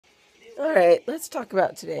Alright, let's talk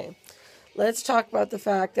about today. Let's talk about the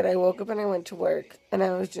fact that I woke up and I went to work and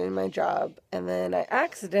I was doing my job and then I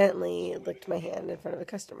accidentally licked my hand in front of a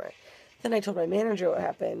customer. Then I told my manager what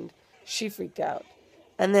happened. She freaked out.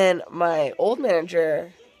 And then my old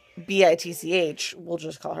manager, BITCH, we'll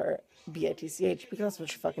just call her BITCH because that's what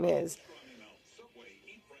she fucking is.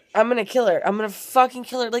 I'm gonna kill her. I'm gonna fucking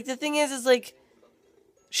kill her. Like, the thing is like,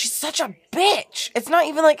 she's such a bitch. It's not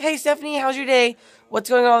even like, hey, Stephanie, how's your day? What's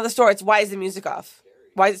going on at the store? It's, why is the music off?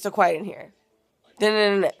 Why is it so quiet in here?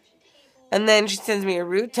 No. And then she sends me a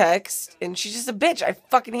rude text, and she's just a bitch. I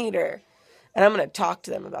fucking hate her. And I'm going to talk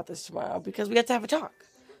to them about this tomorrow, because we have to have a talk.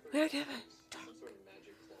 We have to have a talk.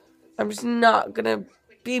 I'm just not going to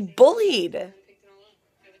be bullied.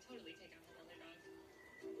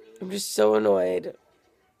 I'm just so annoyed.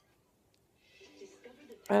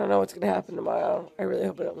 I don't know what's going to happen tomorrow. I really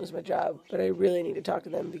hope I don't lose my job, but I really need to talk to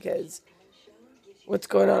them, because what's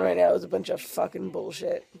going on right now is a bunch of fucking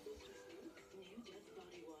bullshit.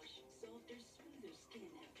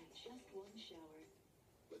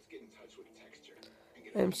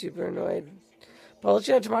 I'm super annoyed. But I'll let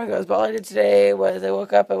you know how tomorrow goes. But all I did today was I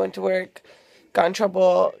woke up, I went to work, got in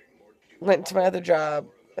trouble, went to my other job,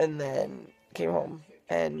 and then came home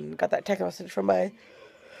and got that text message from my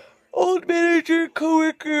old manager,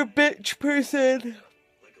 coworker, bitch person.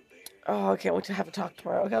 Oh, I can't wait to have a talk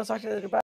tomorrow. Okay, I'll talk to you later. Bye.